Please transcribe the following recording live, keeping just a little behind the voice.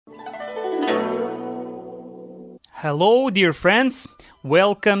Hello, dear friends.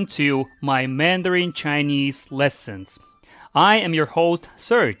 Welcome to my Mandarin Chinese lessons. I am your host,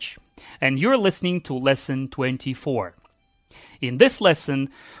 Serge, and you're listening to lesson 24. In this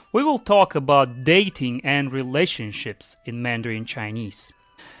lesson, we will talk about dating and relationships in Mandarin Chinese.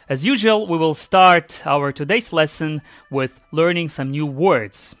 As usual, we will start our today's lesson with learning some new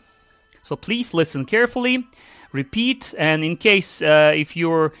words. So please listen carefully, repeat, and in case if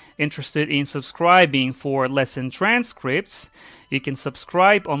you're interested in subscribing for lesson transcripts, you can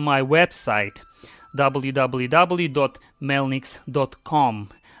subscribe on my website www.melnix.com.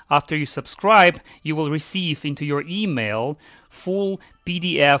 After you subscribe, you will receive into your email full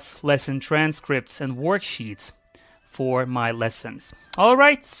PDF lesson transcripts and worksheets for my lessons.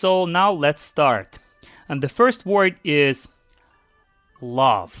 Alright, so now let's start. And the first word is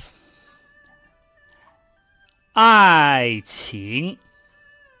love. 爱情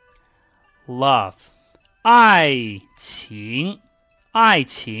love 爱情爱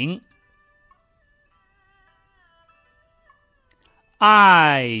情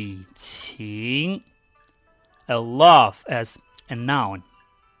爱情 a love as a noun.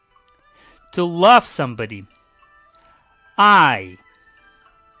 To love somebody. I.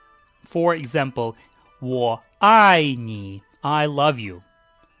 For example, 我爱你 I love you.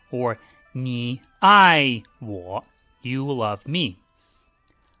 Or 你爱我 you love me.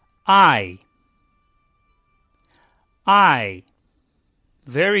 I.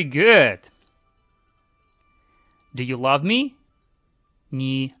 Very good. Do you love me?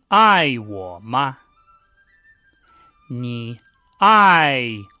 你爱我吗？你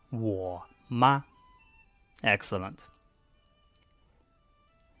爱我吗？ Excellent.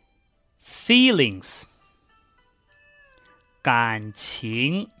 Feelings 感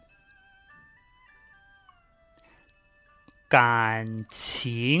情感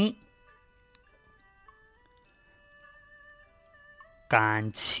情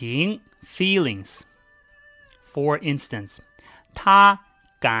感情 feelings. For instance, 他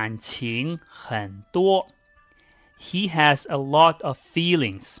感情很多 He has a lot of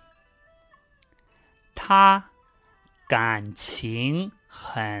feelings. 他感情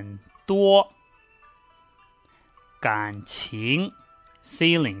很多感情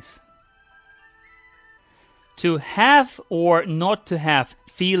feelings. To have or not to have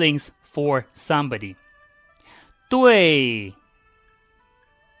feelings for somebody. 对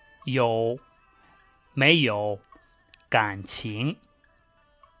有没有感情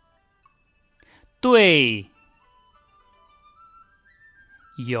对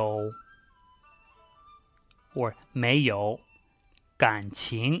有 or 没有感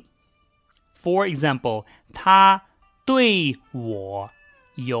情 For example, 他对我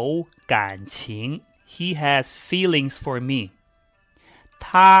有感情 He has feelings for me.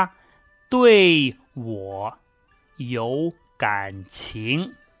 他对我有感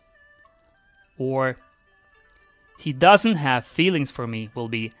情 Or he doesn't have feelings for me will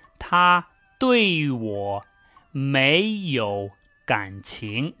be 他对我没有感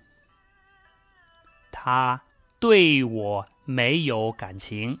情他对我没有感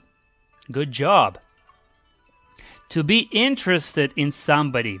情 Good job. To be interested in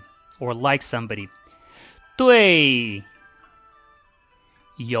somebody or like somebody. 对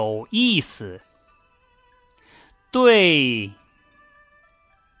有意思对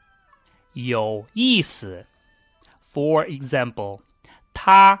有意思 For example,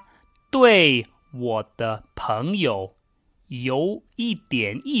 他对我的朋友有一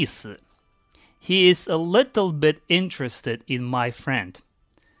点意思 He is a little bit interested in my friend.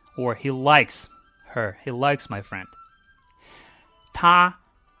 Or he likes her. He likes my friend. 他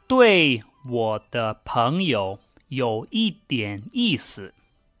对我的朋友有一点意思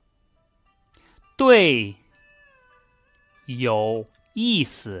对有意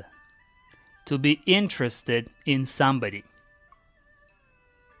思 To be interested in somebody.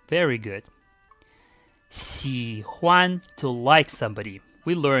 Very good. 喜欢 to like somebody.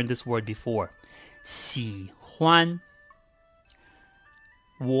 We learned this word before. 喜欢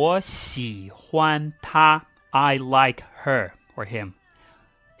我喜欢他 I like her or him.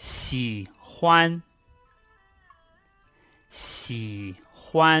 喜欢喜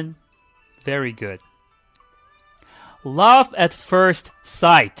欢 Very good. Love at first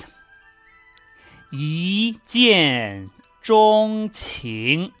sight. 一见钟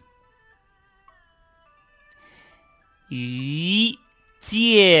情一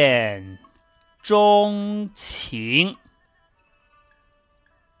见钟情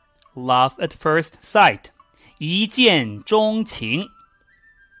Love at first sight. 一见钟情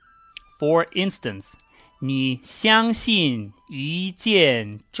For instance, 你相信一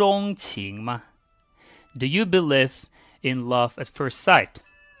见钟情吗？ Do you believe in love at first sight?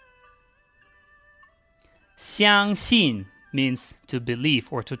 相信 means to believe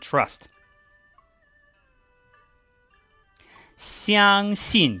or to trust. 相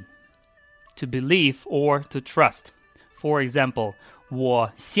信 to believe or to trust. For example,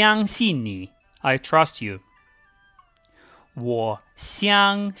 我相信你 I trust you. 我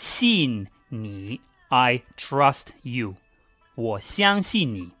相信你 I trust you. 我相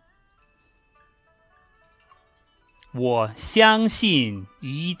信你。我相信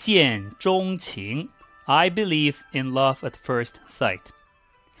一见钟情 I believe in love at first sight.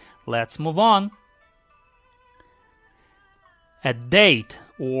 Let's move on. A date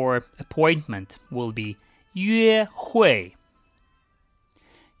or appointment will be 约会。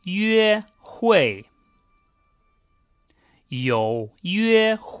约会。有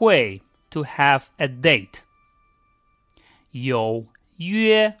约会 to have a date. 有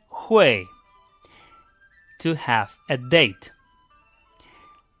约会 to have a date.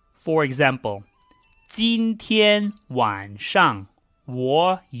 For example, 今天晚上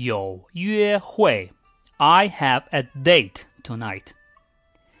我有约会 I have a date tonight.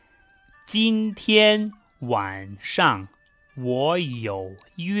 今天晚上我有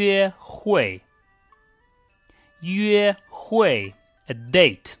约会。约会 a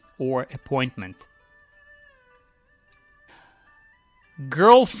date or appointment.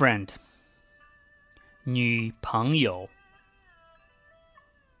 Girlfriend 女朋友。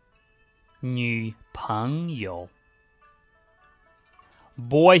女朋友。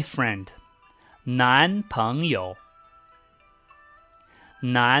Boyfriend 男朋友。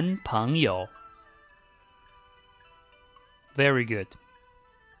男朋友。Very good.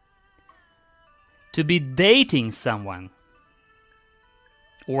 To be dating someone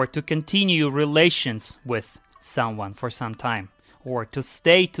or to continue relations with someone for some time or to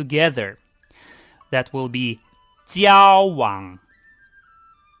stay together. That will be 交往。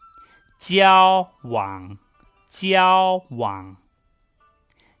交往。交往。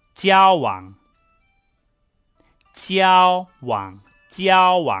交往。交往。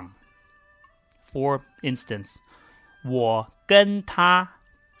交往。For instance, 我跟他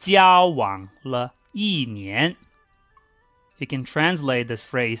交往了一年。You can translate this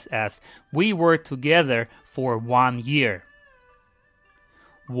phrase as we were together for 1 year.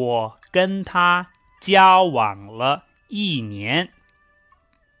 我跟他交往了一年。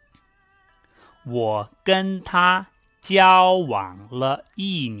我跟他交往了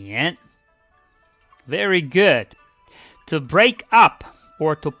一年。Very good. To break up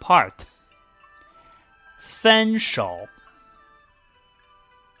or to part. 分手。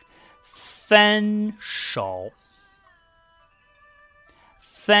分手。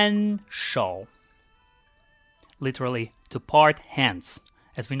分手。Literally, to part hands.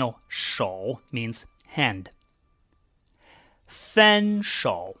 As we know, 手 means hand. 分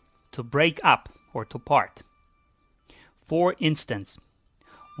手 to break up or to part. For instance,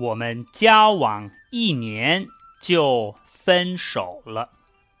 我们交往一年就分手了。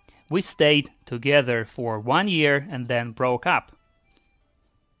We stayed together for 1 year and then broke up.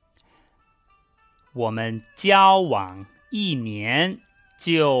 我们交往一年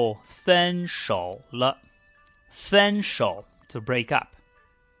就分手了。分手 to break up.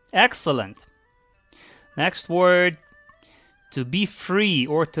 Excellent. Next word, to be free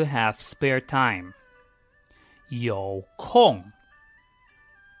or to have spare time. 有空。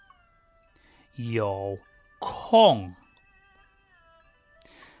有空。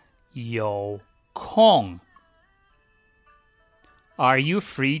有空。Are you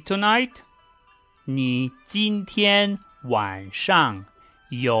free tonight? 你今天晚上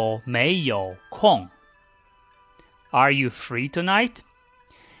有没有空？ Are you free tonight?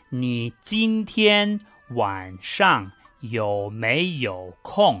 你今天晚上有没有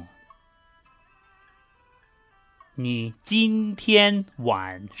空？你今天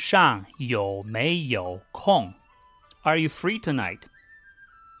晚上有没有空？ Are you free tonight?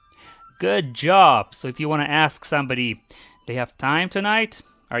 Good job. So if you want to ask somebody, do you have time tonight?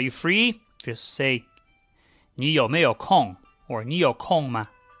 Are you free? Just say, 你有没有空? Or 你有空吗?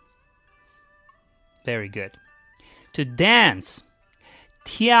 Very good. To dance.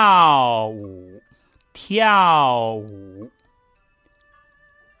 跳舞。跳舞。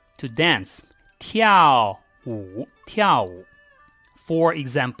To dance. 跳舞。跳舞。For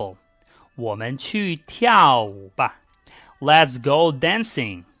example, 我们去跳舞吧。Let's go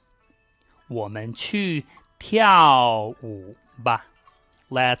dancing. 我们去跳舞吧。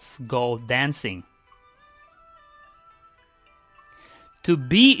Let's go dancing. To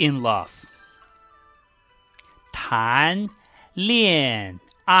be in love. 谈恋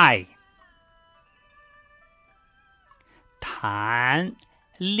爱。谈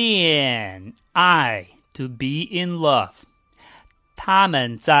恋爱 to be in love. 他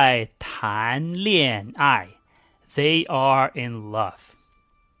们在谈恋爱 They are in love.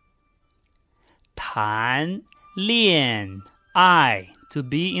 谈恋爱 to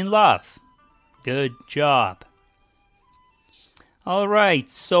be in love. Good job. All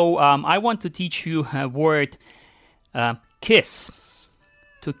right, so I want to teach you a word kiss.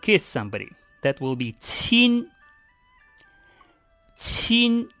 To kiss somebody. That will be 亲.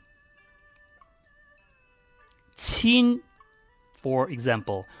 亲. 亲. For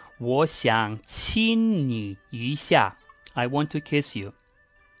example, 我想亲你一下. I want to kiss you.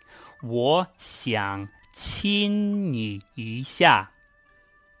 我想亲你一下.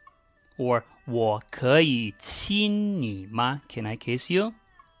 Or 我可以亲你吗? Can I kiss you?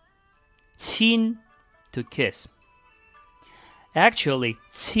 亲 to kiss. Actually,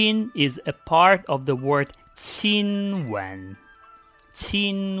 亲 is a part of the word 亲吻.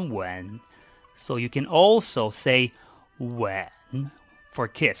 亲吻. So you can also say 吻 for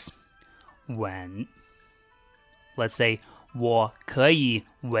kiss. 吻. Let's say 我可以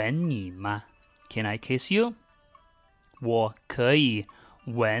吻你吗? Can I kiss you? 我可以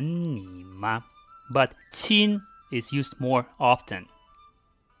吻你吗? But 亲 is used more often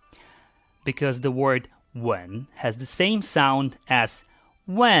because the word 吻 has the same sound as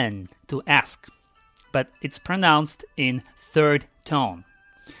when to ask, but it's pronounced in third tone.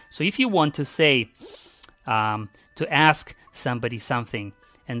 So if you want to say, to ask somebody something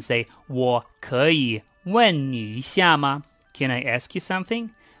and say, 我可以问你一下吗? Can I ask you something?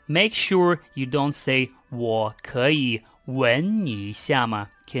 Make sure you don't say, 我可以吻你一下吗?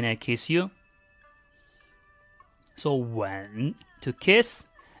 Can I kiss you? So 吻 to kiss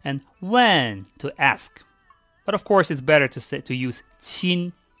and when to ask. But of course, it's better to use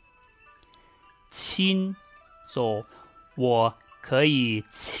亲. 亲. So 我可以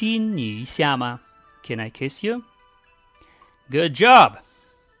亲你一下吗? Can I kiss you? Good job.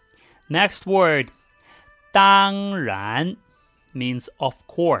 Next word, 当然 means of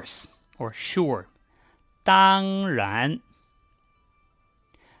course or sure. 当然.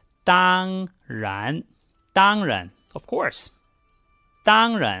 当然. 当然, of course.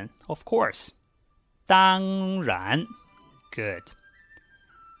 当然, of course. 当然. Good.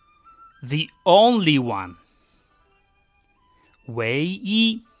 The only one. 唯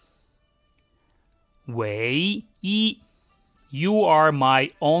一. 唯一. You are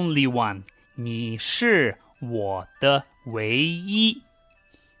my only one. 你是我的唯一.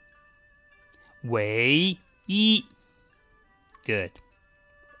 唯一. Good.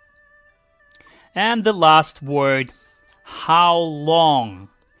 And the last word, how long?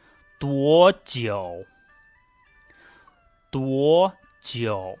 多久? 多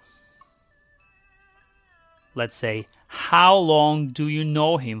久? Let's say, how long do you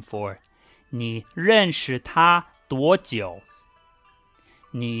know him for? 你认识他多久?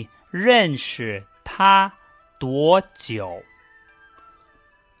 你认识他多久?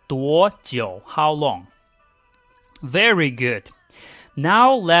 多久, how long? Very good.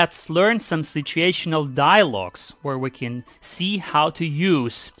 Now let's learn some situational dialogues where we can see how to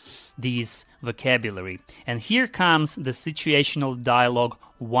use these vocabulary. And here comes the situational dialogue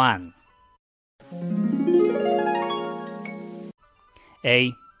 1.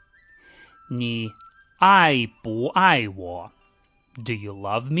 A. 你爱不爱我? Do you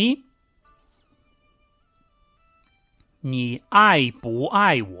love me? 你爱不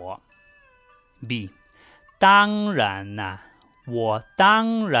爱我? B. 当然啦，我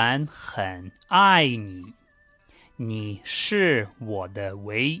当然很爱你，你是我的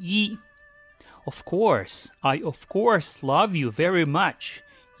唯一。Of course, I of course love you very much.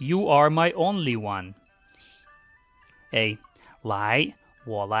 You are my only one. A. 来，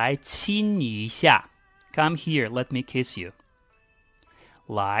我来亲你一下。Come here, let me kiss you.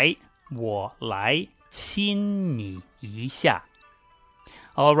 来，我来亲你一下。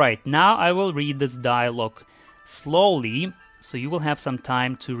All right, now I will read this dialogue slowly, so you will have some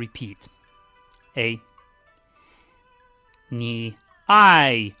time to repeat. A. 你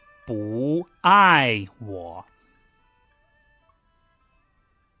爱不爱我？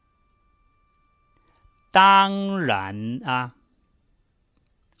当然啊，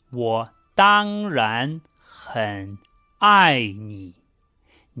我当然很爱你，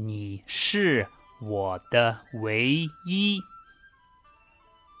你是我的唯一。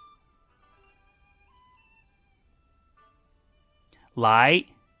来，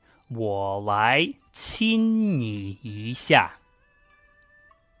我来亲你一下。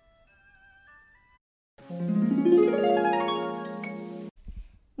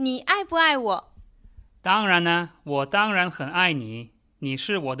你爱不爱我？当然呢，我当然很爱你，你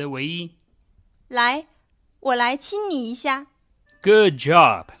是我的唯一。来，我来亲你一下。Good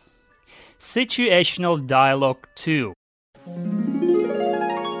job. Situational dialogue 2.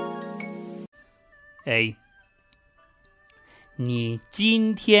 A. 你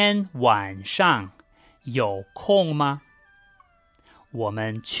今天晚上有空吗？我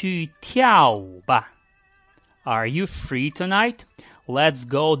们去跳舞吧。Are you free tonight? Let's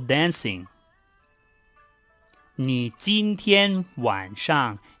go dancing. 你今天晚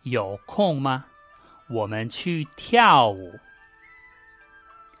上有空吗？我们去跳舞。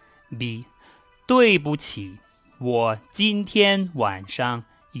B. 对不起，我今天晚上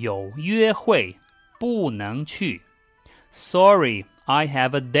有约会，不能去。Sorry, I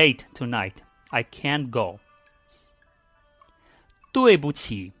have a date tonight. I can't go. 对不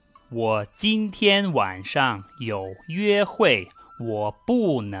起，我今天晚上有约会，我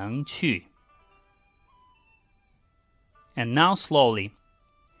不能去。And now slowly.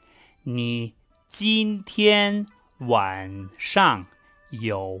 你今天晚上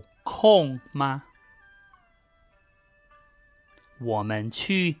有空吗？我们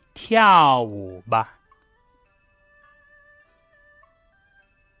去跳舞吧。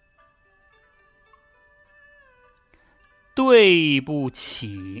对不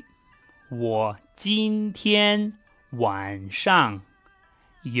起，我今天晚上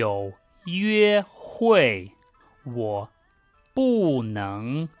有约会，我不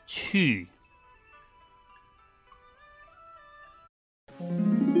能去。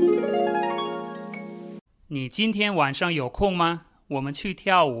你今天晚上有空吗？我们去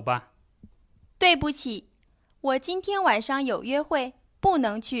跳舞吧。对不起，我今天晚上有约会，不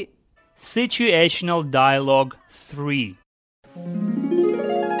能去。Situational dialogue 3.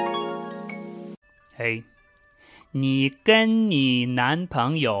 A. 你跟你男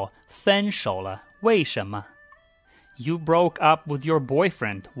朋友分手了，为什么？ You broke up with your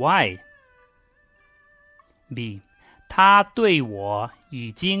boyfriend. Why? B. 他对我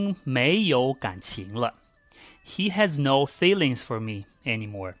已经没有感情了。He has no feelings for me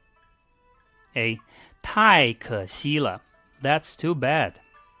anymore. A. 太可惜了。That's too bad.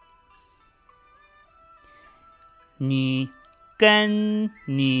 你跟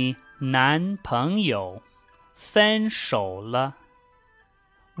你男朋友分手了，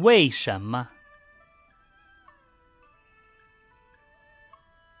为什么？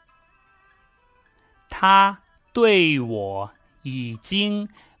他对我已经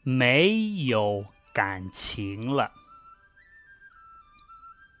没有感情了。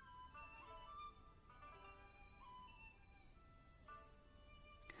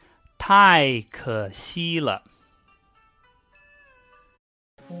太可惜了。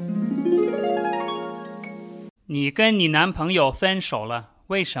你跟你男朋友分手了，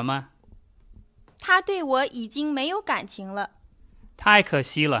为什么？他对我已经没有感情了。太可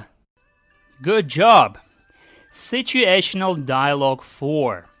惜了。Good job. Situational dialogue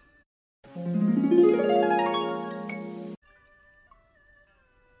 4.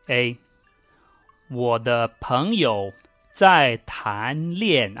 A. 我的朋友在谈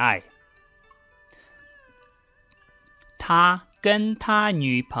恋爱。他跟他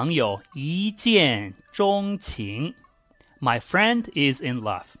女朋友一见钟情。My friend is in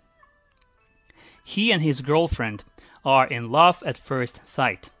love. He and his girlfriend are in love at first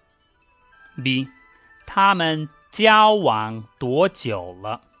sight. B. 他们交往多久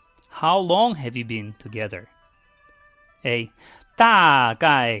了？ How long have you been together? A. 大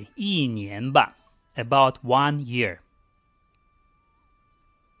概1年吧。About 1 year.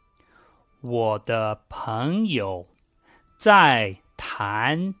 我的朋友在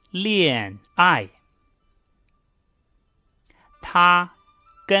谈恋爱。他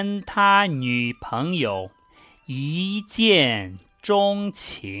跟他女朋友一见钟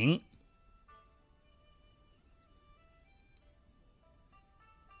情。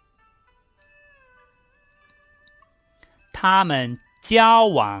他们交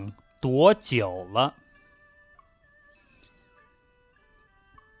往多久了？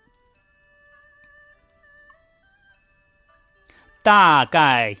大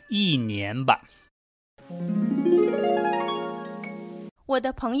概1年吧。我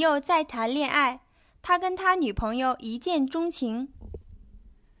的朋友在谈恋爱，他跟他女朋友一见钟情。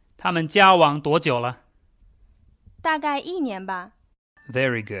他们交往多久了？大概1年吧。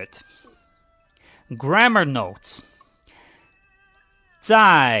Very good. Grammar notes.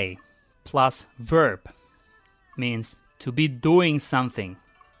 在 plus verb means to be doing something.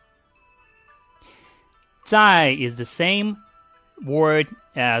 在 is the same word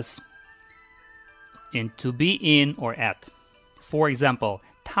as in to be in or at. For example,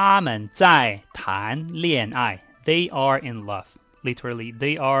 他们在谈恋爱. They are in love. Literally,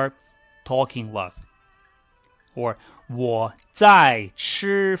 they are talking love. Or 我在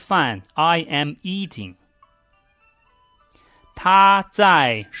吃饭. I am eating. 他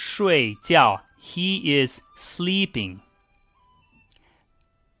在睡觉. He is sleeping.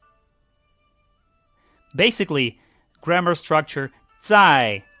 Basically, grammar structure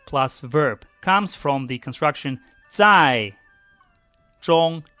在 plus verb comes from the construction 在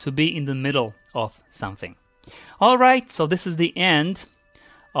中 to be in the middle of something. Alright, so this is the end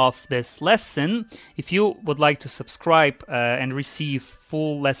of this lesson. If you would like to subscribe and receive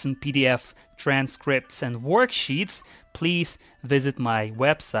full lesson PDF transcripts and worksheets, please visit my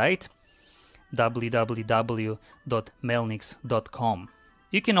website www.melnix.com.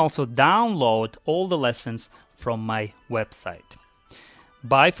 You can also download all the lessons from my website.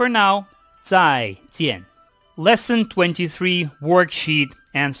 Bye for now. 再见. Lesson 23 worksheet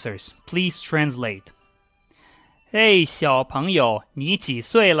answers. Please translate. 嘿，小朋友，你几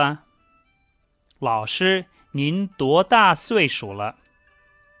岁了？老师，您多大岁数了？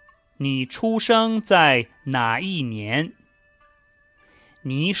你出生在哪一年？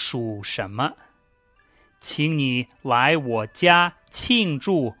你属什么？请你来我家庆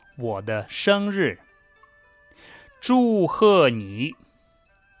祝我的生日。祝贺你，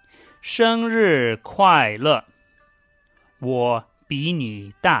生日快乐。我比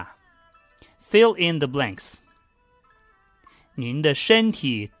你大。Fill in the blanks. 您的身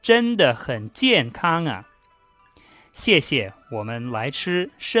体真的很健康啊。谢谢，我们来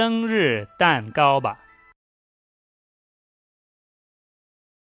吃生日蛋糕吧。